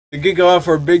To kick off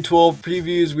our Big 12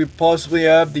 previews, we possibly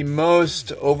have the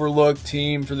most overlooked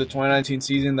team for the 2019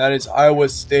 season. That is Iowa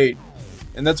State.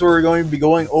 And that's what we're going to be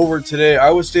going over today.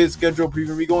 Iowa State's schedule preview.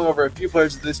 We'll be going over a few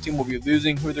players that this team will be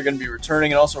losing, who they're going to be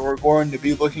returning, and also we're going to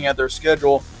be looking at their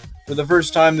schedule for the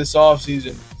first time this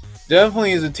offseason.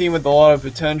 Definitely is a team with a lot of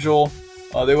potential.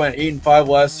 They went 8-5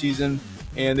 last season,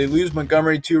 and they lose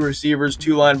Montgomery, 2 receivers,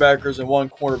 2 linebackers, and 1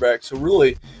 quarterback. So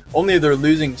really, only they're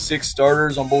losing 6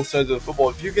 starters on both sides of the football.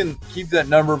 If you can keep that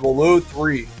number below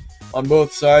 3 on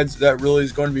both sides, that really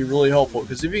is going to be really helpful.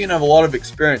 Because if you can have a lot of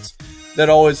experience, that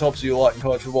always helps you a lot in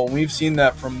college football. And we've seen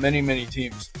that from many, many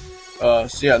teams. So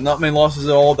yeah, not many losses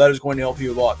at all. That is going to help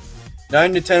you a lot.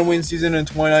 9-10 win season in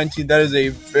 2019. That is a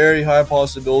very high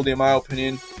possibility, in my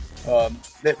opinion.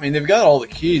 They've got all the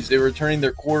keys. They're returning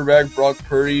their quarterback, Brock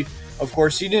Purdy. Of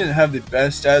course, he didn't have the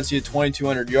best stats. He had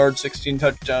 2,200 yards, 16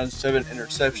 touchdowns, 7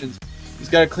 interceptions. He's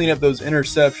got to clean up those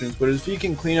interceptions. But if he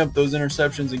can clean up those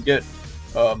interceptions and get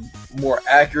more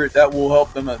accurate, that will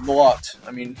help them a lot.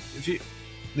 I mean,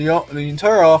 the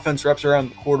entire offense wraps around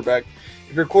the quarterback.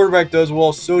 If your quarterback does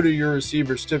well, so do your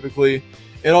receivers typically.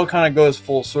 It all kind of goes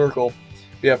full circle.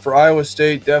 But yeah, for Iowa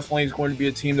State, definitely is going to be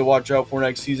a team to watch out for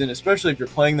next season, especially if you're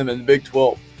playing them in the Big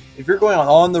 12. If you're going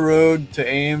on the road to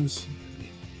Ames,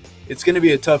 it's going to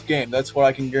be a tough game. That's what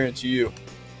I can guarantee you.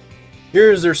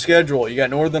 Here's their schedule. You got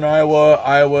Northern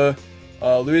Iowa,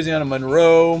 Louisiana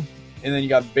Monroe, and then you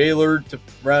got Baylor to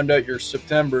round out your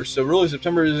September. So really,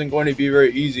 September isn't going to be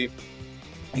very easy,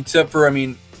 except for,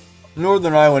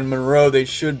 Northern Iowa and Monroe they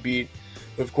should beat.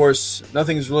 But of course,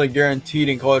 nothing's really guaranteed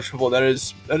in college football. That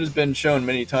has been shown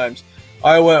many times.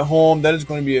 Iowa at home, that is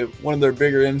going to be one of their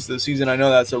bigger games of the season. I know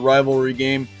that's a rivalry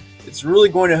game. It's really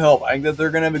going to help. I think that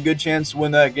they're going to have a good chance to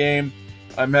win that game.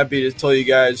 I'm happy to tell you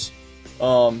guys,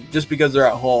 just because they're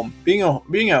at home. Being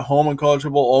at home in college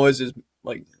football always is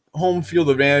like home field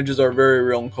advantages are very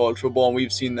real in college football, and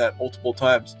we've seen that multiple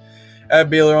times. At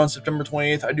Baylor on September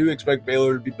 28th, I do expect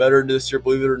Baylor to be better this year,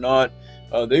 believe it or not.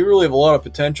 They really have a lot of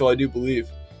potential, I do believe.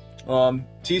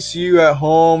 TCU at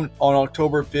home on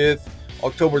October 5th.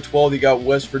 October 12th, you got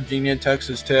West Virginia,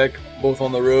 Texas Tech, both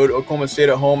on the road. Oklahoma State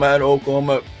at home, at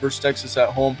Oklahoma versus Texas at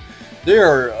home.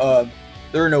 They're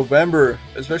November,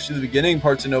 especially the beginning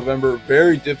parts of November,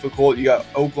 very difficult. You got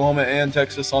Oklahoma and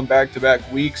Texas on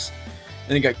back-to-back weeks.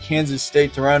 Then you got Kansas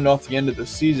State to round off the end of the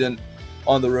season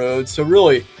on the road. So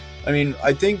really,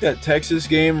 I think that Texas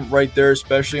game right there,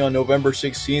 especially on November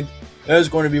 16th, that is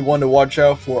going to be one to watch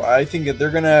out for. I think that they're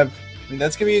going to have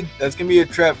that's gonna be a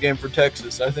trap game for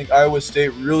Texas. I think Iowa State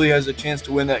really has a chance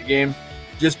to win that game,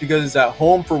 just because it's at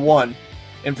home for one,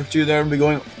 and for two, they're gonna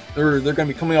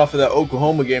be coming off of that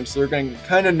Oklahoma game, so they're going to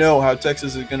kind of know how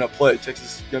Texas is going to play.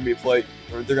 Texas is going to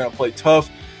they're going to play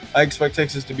tough. I expect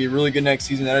Texas to be really good next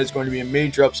season. That is going to be a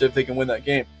major upset if they can win that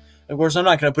game. Of course, I'm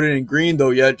not going to put it in green though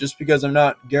yet, just because I'm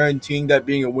not guaranteeing that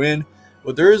being a win.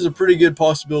 But there is a pretty good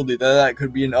possibility that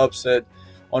could be an upset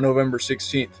on November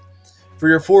 16th. For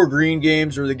your 4 green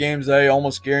games, or the games that I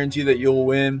almost guarantee that you'll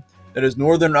win, that is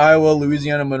Northern Iowa,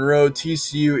 Louisiana Monroe,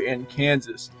 TCU, and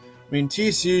Kansas.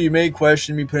 TCU, you may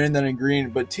question me putting that in green,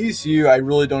 but TCU, I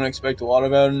really don't expect a lot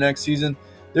of out of next season.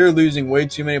 They're losing way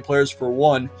too many players for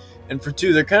one, and for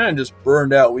two, they're kind of just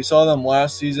burned out. We saw them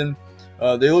last season.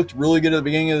 They looked really good at the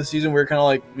beginning of the season. We were kind of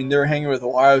like, they were hanging with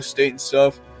Ohio State and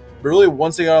stuff. But really,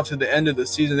 once they got off to the end of the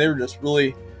season, they're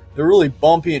really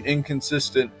bumpy and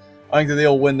inconsistent. I think that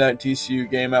they'll win that TCU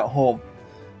game at home.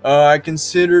 I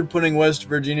considered putting West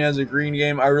Virginia as a green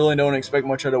game. I really don't expect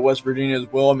much out of West Virginia as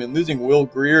well. Losing Will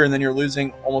Grier, and then you're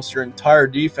losing almost your entire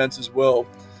defense as well.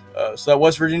 So that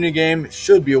West Virginia game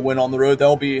should be a win on the road.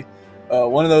 That'll be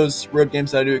one of those road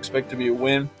games that I do expect to be a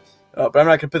win. But I'm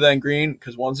not going to put that in green,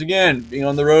 because once again, being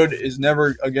on the road is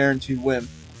never a guaranteed win.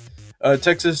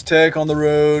 Texas Tech on the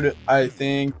road, I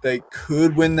think they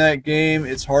could win that game.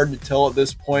 It's hard to tell at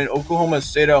this point. Oklahoma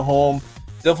State at home,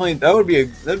 definitely that'd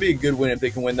be a good win if they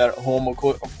can win that at home. Of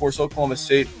course, Oklahoma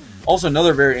State, also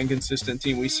another very inconsistent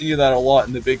team. We see that a lot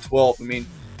in the Big 12.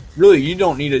 Really, you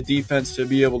don't need a defense to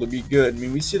be able to be good.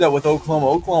 We see that with Oklahoma.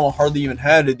 Oklahoma hardly even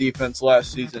had a defense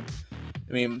last season.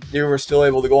 They were still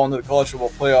able to go on to the college football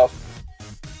playoff.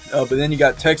 But then you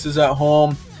got Texas at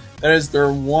home. That is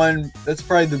that's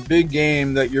probably the big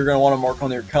game that you're going to want to mark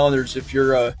on your calendars if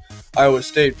you're a Iowa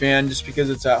State fan, just because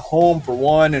it's at home for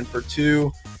one, and for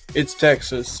two, it's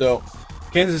Texas. So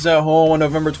Kansas at home on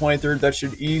November 23rd, that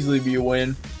should easily be a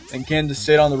win. And Kansas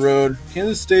State on the road.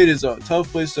 Kansas State is a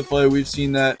tough place to play. We've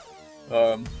seen that.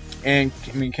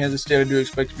 Kansas State I do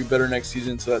expect to be better next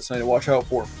season, so that's something to watch out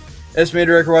for.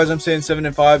 Estimated record-wise, I'm saying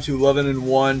 7-5 to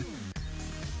 11-1.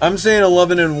 I'm saying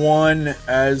 11-1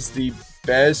 as the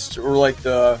best, or like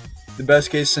the best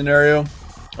case scenario.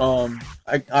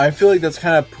 I feel like that's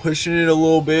kind of pushing it a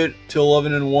little bit to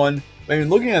 11-1. I mean,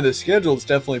 looking at the schedule, it's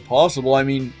definitely possible. I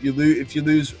mean, if you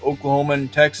lose Oklahoma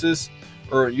and Texas,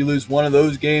 or you lose one of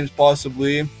those games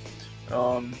possibly,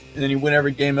 and then you win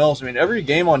every game else. I mean, every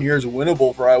game on here is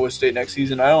winnable for Iowa State next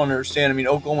season. I don't understand. I mean,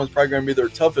 Oklahoma's probably going to be their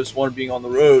toughest one, being on the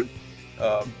road.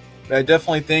 But I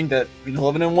definitely think that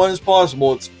 11-1 is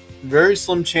possible. It's a very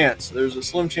slim chance. There's a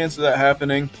slim chance of that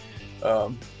happening,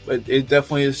 but it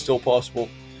definitely is still possible.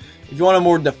 If you want a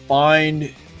more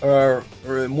defined or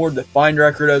a more defined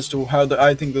record as to how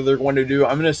I think that they're going to do,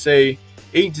 I'm going to say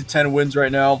 8 to 10 wins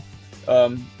right now.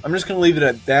 I'm just going to leave it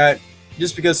at that,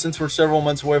 just because since we're several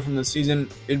months away from the season,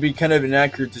 it'd be kind of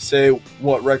inaccurate to say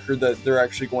what record that they're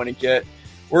actually going to get.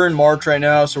 We're in March right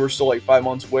now, so we're still like 5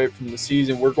 months away from the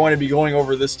season. We're going to be going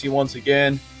over this team once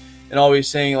again, and I'll be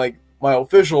saying like my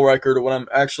official record or what I'm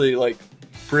actually like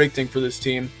predicting for this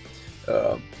team.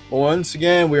 But once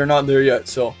again, we are not there yet.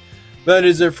 So that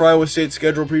is it for Iowa State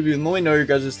schedule preview. And let me know your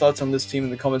guys' thoughts on this team in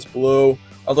the comments below.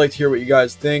 I'd like to hear what you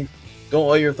guys think. Don't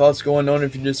let your thoughts go unknown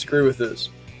if you disagree with this.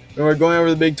 And we're going over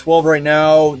the Big 12 right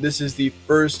now. This is the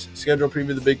first schedule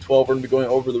preview of the Big 12. We're going to be going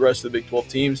over the rest of the Big 12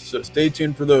 teams, so stay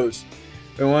tuned for those.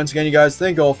 And once again, you guys,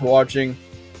 thank you all for watching,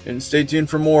 and stay tuned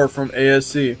for more from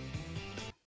ASC.